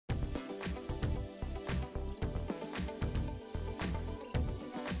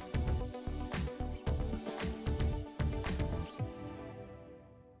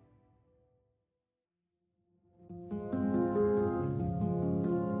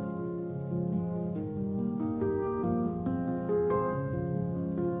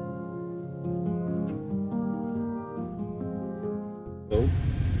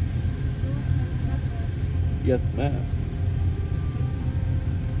Yes, ma'am.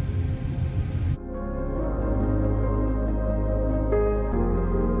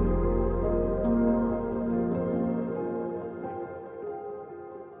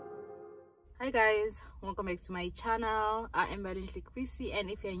 Hi guys, welcome back to my channel. I am Chrissy, and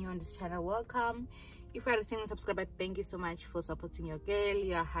if you're new on this channel, welcome. If you're a returning subscriber, thank you so much for supporting your girl.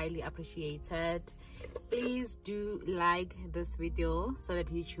 You are highly appreciated. Please do like this video so that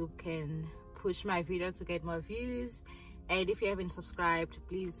YouTube can push my video to get more views, and if you haven't subscribed,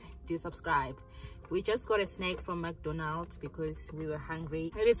 please do subscribe. We just got a snack from McDonald's because we were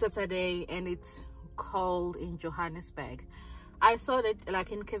hungry. It is Saturday and it's cold in Johannesburg. I saw that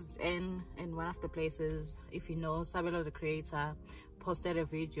like in one of the places, if you know, Sabelo the creator posted a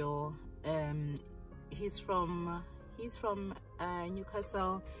video. He's from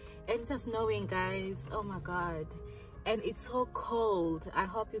Newcastle, and it's snowing, guys. Oh my god, and it's so cold. I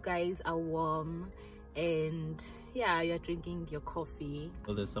hope you guys are warm, and yeah, you're drinking your coffee.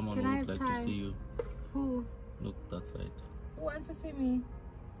 Oh, there's someone who would like to see you. Who? Look that side. Who wants to see me?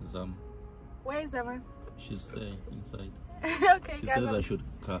 Zam. Where is Zama? She's there inside. Okay, she says I should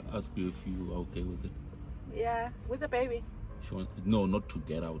ask you if you are okay with it. Yeah, with the baby. She wants no, not to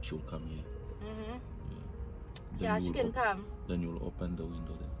get out. She'll come here. Yeah, she can come. Then you'll open the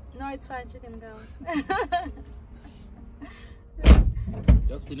window there. No, it's fine. She can go.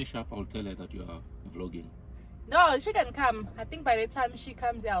 Just finish up. I'll tell her that you are vlogging. No, she can come. I think by the time she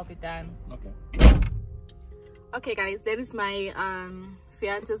comes here, I'll be done. Okay. Okay, guys, that is my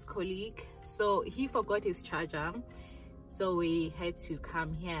fiance's colleague. So he forgot his charger. So we had to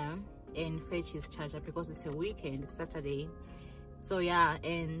come here and fetch his charger because it's a weekend, Saturday. So yeah,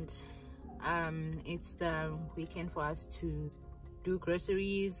 and it's the weekend for us to do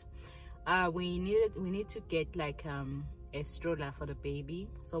groceries. We need to get like a stroller for the baby.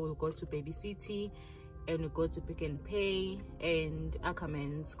 So we'll go to Baby City and we'll go to Pick and Pay and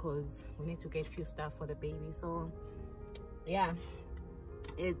Ackermans because we need to get few stuff for the baby. So yeah,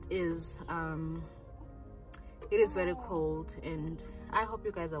 it is very cold, and I hope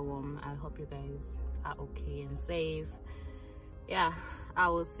you guys are warm. I hope you guys are okay and safe. Yeah, I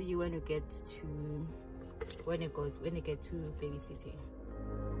will see you when you get to Baby City.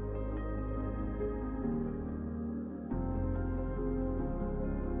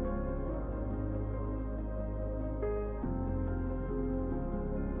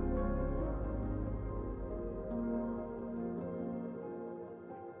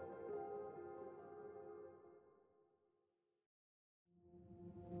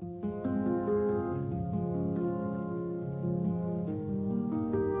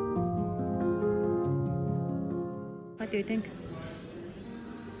 What do you think?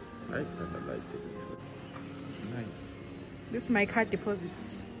 I kind of like it. Nice. This is my card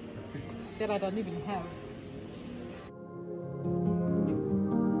deposits that I don't even have.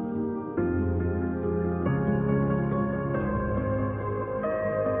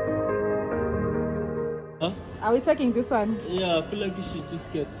 Huh? Are we taking this one? Yeah, I feel like you should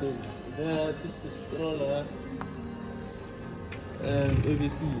just get this. There's just the stroller. And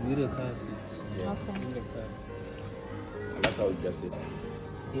obviously you need a car seat. Yeah. Okay. You need a car. I like how you just it.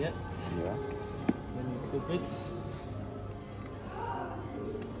 Yeah. Yeah. Then you flip it.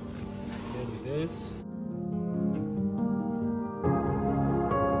 Then this.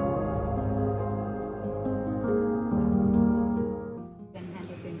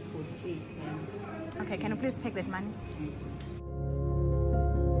 Okay, can you please take that money?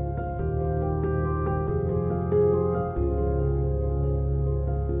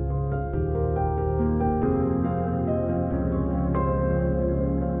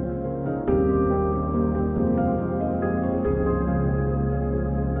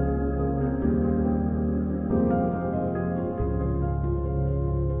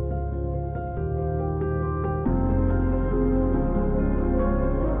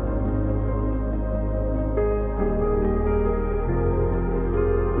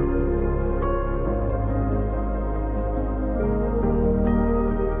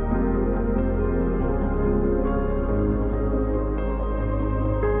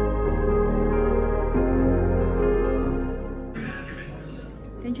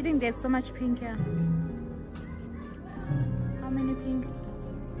 Don't you think there's so much pink here? How many pink?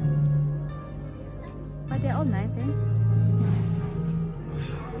 But they're all nice, eh?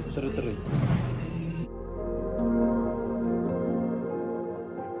 It's 3.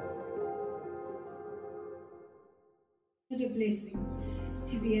 What a blessing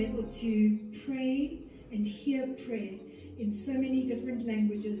to be able to pray and hear prayer in so many different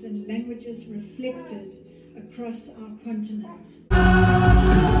languages and languages reflected across our continent.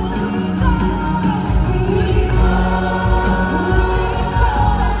 Hey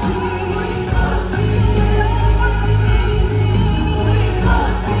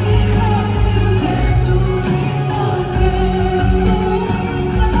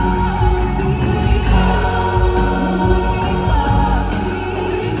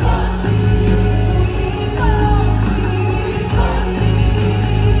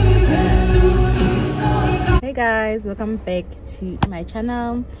guys, welcome back to my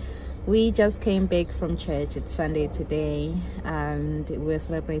channel. We just came back from church. It's Sunday today and we're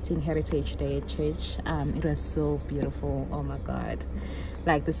celebrating Heritage Day at church. It was so beautiful. Oh my god,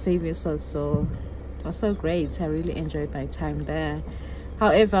 like the service was so great. I really enjoyed my time there.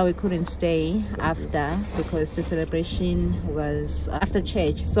 However, we couldn't stay after because the celebration was after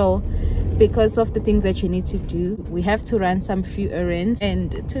church. So because of the things that you need to do, we have to run some few errands.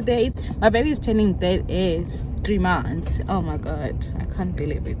 And today my baby is turning 3 months. Oh my god, I can't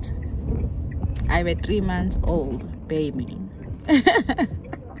believe it. I'm a 3-month-old baby.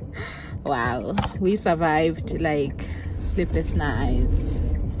 Wow, we survived like sleepless nights,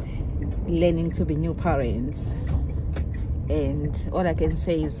 learning to be new parents, and all I can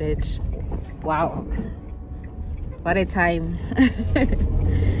say is that wow, what a time.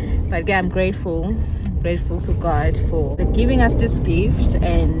 But yeah, I'm grateful to God for giving us this gift,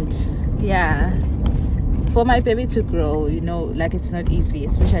 and yeah, for my baby to grow. You know, like it's not easy,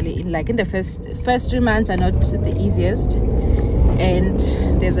 especially in the first 3 months are not the easiest, and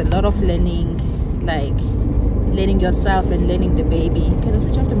there's a lot of learning, like learning yourself and learning the baby. Can I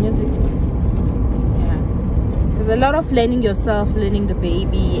switch off the music? Yeah, there's a lot of learning yourself, learning the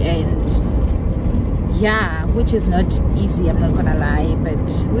baby, and yeah, which is not easy, I'm not gonna lie, but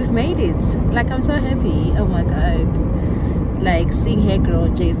we've made it. Like, I'm so happy. Oh my god, like seeing her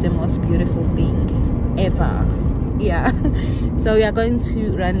grow is the most beautiful thing ever. Yeah. So we are going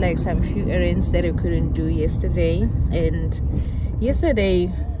to run like some few errands that we couldn't do yesterday, and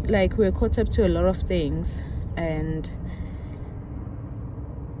yesterday like we were caught up to a lot of things and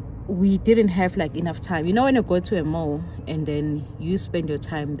we didn't have like enough time. You know, when you go to a mall and then you spend your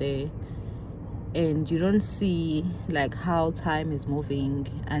time there and you don't see like how time is moving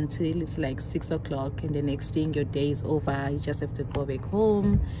until it's like 6 o'clock, and the next thing your day is over, you just have to go back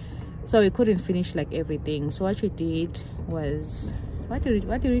home. So we couldn't finish like everything. So what we did was, what did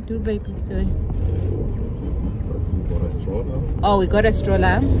we do, baby? We got a stroller. Oh, we got a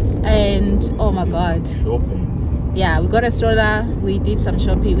stroller, and oh my god, Shopping. yeah, we got a stroller. We did some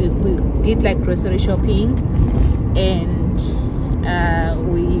shopping. We did like grocery shopping, and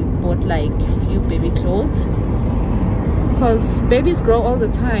we bought like few baby clothes because babies grow all the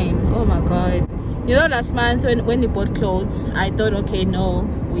time. Oh my god, you know, last month when we bought clothes, I thought, okay, no,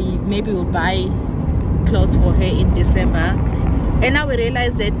 maybe we'll buy clothes for her in December, and now we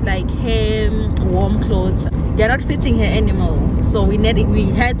realize that like her warm clothes, they're not fitting her anymore. So we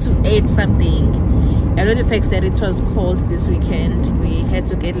had to add something. And on the fact that it was cold this weekend, we had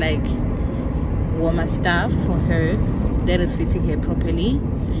to get like warmer stuff for her that is fitting her properly.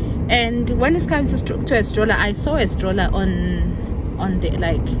 And when it's come to a stroller, I saw a stroller on the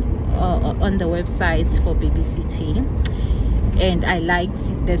website for babysitting, and I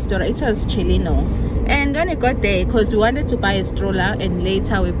liked the stroller. It was Chelino. And when we got there, because we wanted to buy a stroller and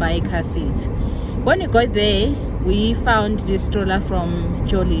later we buy a car seat, when we got there we found this stroller from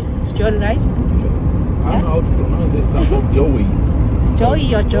Jolly. It's Jolly, right? I don't know how to pronounce it. Something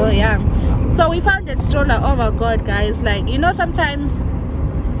Joey or Joy, yeah. So we found that stroller. Oh my god, guys, like, you know, sometimes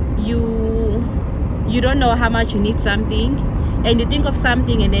you don't know how much you need something, and you think of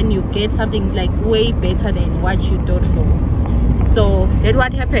something and then you get something like way better than what you thought for. So that's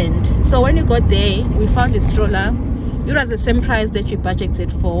what happened. So when we got there, we found a stroller. It was the same price that we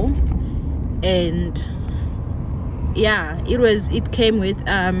budgeted for, and yeah, it came with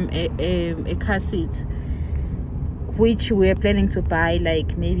a car seat, which we're planning to buy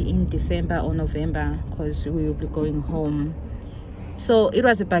like maybe in December or November, because we will be going home. So it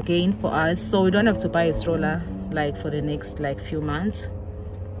was a bargain for us, so we don't have to buy a stroller like for the next like few months.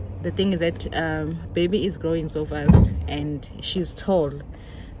 The thing is that baby is growing so fast and she's tall,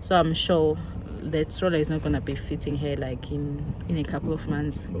 so I'm sure that stroller is not gonna be fitting her like in a couple of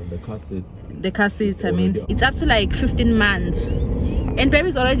months. So the car seat, I mean, it's up to like 15 months, and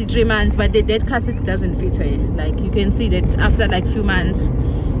baby's already 3 months, but that car seat doesn't fit her. Like, you can see that after like few months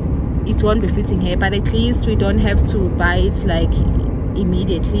it won't be fitting her, but at least we don't have to buy it like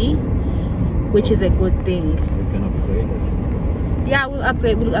immediately, which is a good thing. We can upgrade it. Yeah, we'll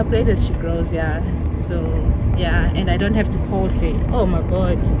upgrade as she grows. Yeah, so yeah, and I don't have to hold her. Oh my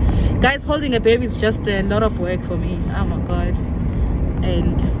god, guys, holding a baby is just a lot of work for me. Oh my god.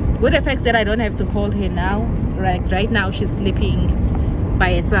 And with the fact that I don't have to hold her now right now she's sleeping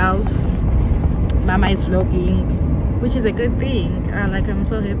by herself. Mama is vlogging, which is a good thing. Like, I'm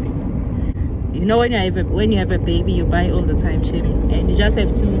so happy. You know, when you have a baby, you buy all the time, Shim, and you just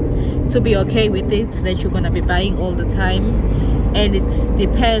have to be okay with it, that you're gonna be buying all the time, and it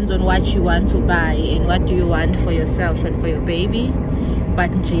depends on what you want to buy and what do you want for yourself and for your baby.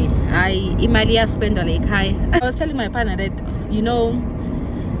 But I spend like high. I was telling my partner that, you know,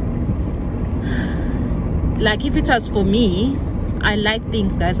 like, if it was for me, I like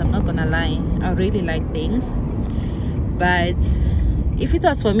things, guys, I'm not gonna lie, I really like things, but if it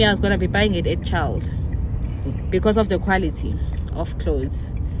was for me, I was gonna be buying it a child because of the quality of clothes.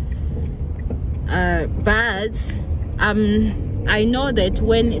 But I know that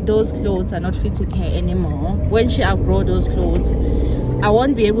when those clothes are not fitting her anymore, when she outgrows those clothes, I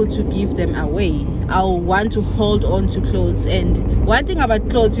won't be able to give them away. I'll want to hold on to clothes. And one thing about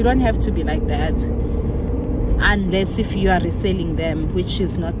clothes, you don't have to be like that unless if you are reselling them, which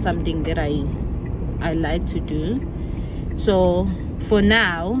is not something that I like to do. So for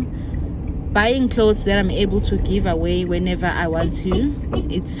now, buying clothes that I'm able to give away whenever I want to,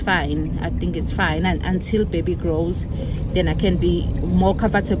 it's fine. I think it's fine, and until baby grows, then I can be more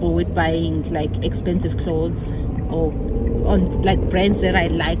comfortable with buying like expensive clothes or on like brands that I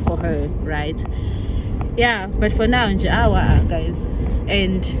like for her, right? Yeah, but for now, guys.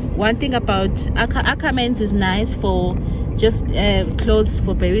 And one thing about Ackermans is nice for just clothes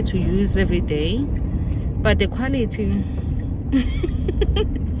for baby to use every day, but the quality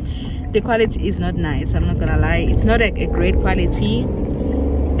the quality is not nice, I'm not gonna lie. It's not a great quality.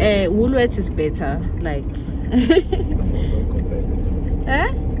 Woolworths is better, like.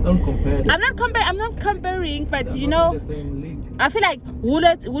 I'm not comparing, but they're, you know, the same league. I feel like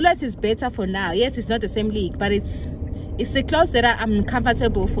Woolworths is better for now. Yes, it's not the same league, but it's the clothes that I'm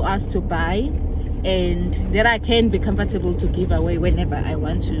comfortable for us to buy, and that I can be comfortable to give away whenever I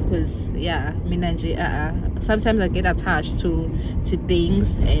want to. Because yeah, sometimes I get attached to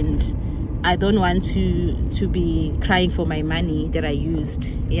things, and I don't want to be crying for my money that I used.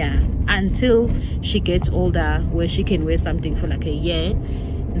 Yeah, until she gets older, where she can wear something for like a year,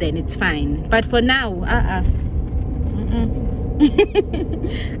 then it's fine. But for now,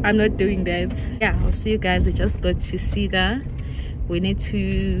 I'm not doing that. Yeah, I'll see you guys. We just got to see that we need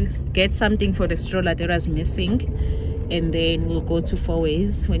to get something for the stroller that was missing, and then we'll go to Four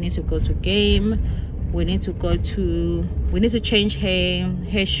Ways. We need to go to game. We need to change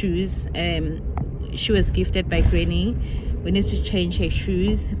her shoes. She was gifted by Granny. We need to change her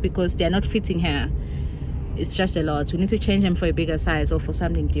shoes because they're not fitting her. It's just a lot. We need to change them for a bigger size or for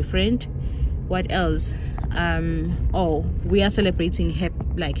something different. What else? Oh, we are celebrating her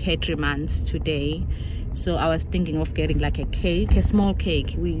 3 months today, so I was thinking of getting like a cake, a small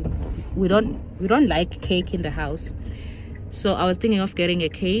cake. We don't like cake in the house, so I was thinking of getting a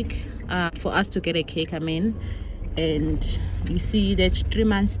cake, for us to get a cake, I mean. And you see that 3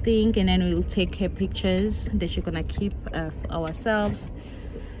 months thing, and then we'll take her pictures that you're gonna keep for ourselves.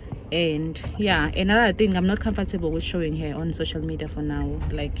 And yeah, another thing, I'm not comfortable with showing her on social media for now.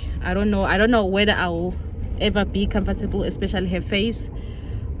 Like, I don't know whether I'll ever be comfortable, especially her face.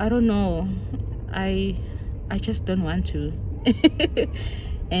 I don't know, I just don't want to.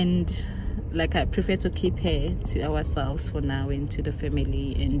 And like, I prefer to keep her to ourselves for now, and to the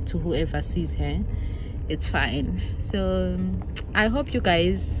family, and to whoever sees her, it's fine. So I hope you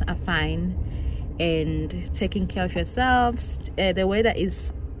guys are fine and taking care of yourselves. The weather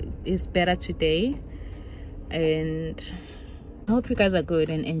is better today, and I hope you guys are good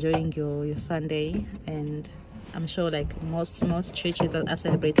and enjoying your Sunday. And I'm sure like most churches are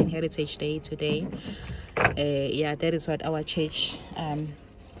celebrating Heritage Day today. Yeah, that is what our church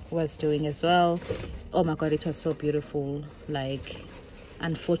was doing as well. Oh my god, it was so beautiful. Like,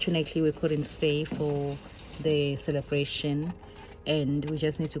 unfortunately we couldn't stay for the celebration, and we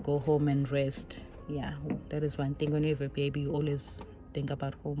just need to go home and rest. Yeah, that is one thing. When you have a baby, you always think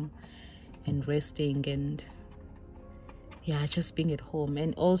about home and resting, and yeah, just being at home.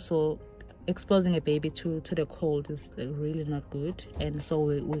 And also exposing a baby to the cold is really not good, and so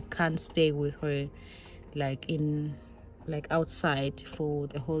we can't stay with her like outside for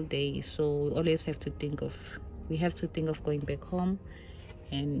the whole day. So we always have to think of going back home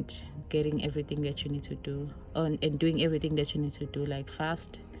and getting everything that you need to do and doing everything that you need to do, like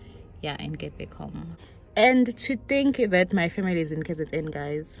fast, yeah, and get back home. And to think that my family is in KZN,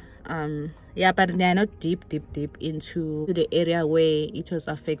 guys, yeah, but they are not deep into the area where it was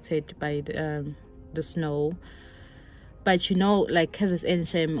affected by the snow. But you know, like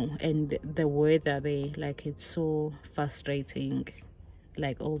KZN and the weather there, like, it's so frustrating.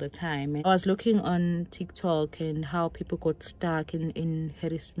 like all the time. I was looking on TikTok and how people got stuck in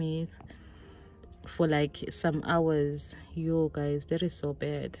Harrismith for like some hours. Yo guys, that is so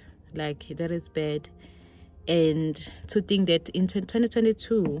bad. Like that is bad. And to think that in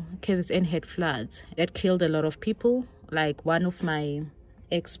 2022 KZN had floods that killed a lot of people. Like one of my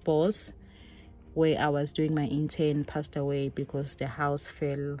ex-boss where I was doing my intern passed away because the house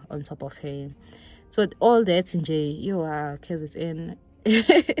fell on top of her. So all that in J, you are KZN.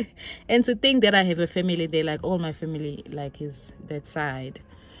 And to think that I have a family there, like all my family like is that side.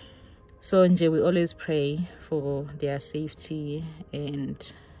 So in J, we always pray for their safety. And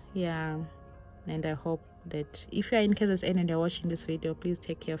yeah, and I hope that if you're in KZN and you're watching this video, please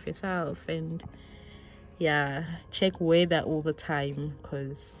take care of yourself. And yeah, check weather all the time,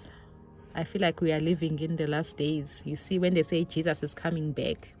 because I feel like we are living in the last days. You see, when they say Jesus is coming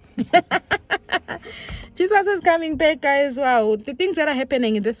back, Jesus is coming back, guys. Wow, the things that are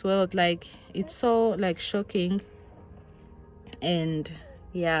happening in this world, like it's so like shocking. And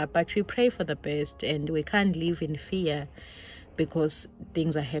yeah, but we pray for the best, and we can't live in fear because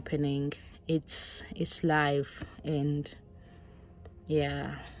things are happening. It's life. And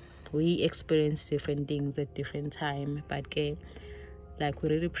yeah, we experience different things at different time, but okay, like we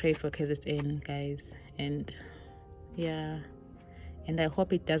really pray for KZN, guys. And yeah, and I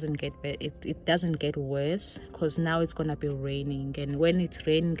hope it doesn't get bad. It doesn't get worse, because now it's gonna be raining, and when it's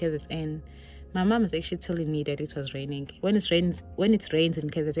raining KZN, my mom is actually telling me that it was raining. When it rains in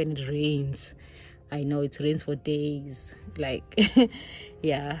KZN, it rains. I know it rains for days, like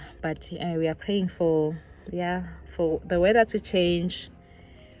yeah. But we are praying for the weather to change,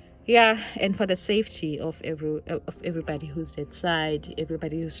 yeah, and for the safety of everybody who's that side,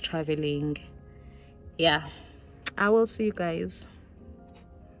 everybody who's traveling. Yeah, I will see you guys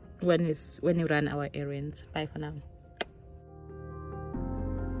when we run our errands. Bye for now.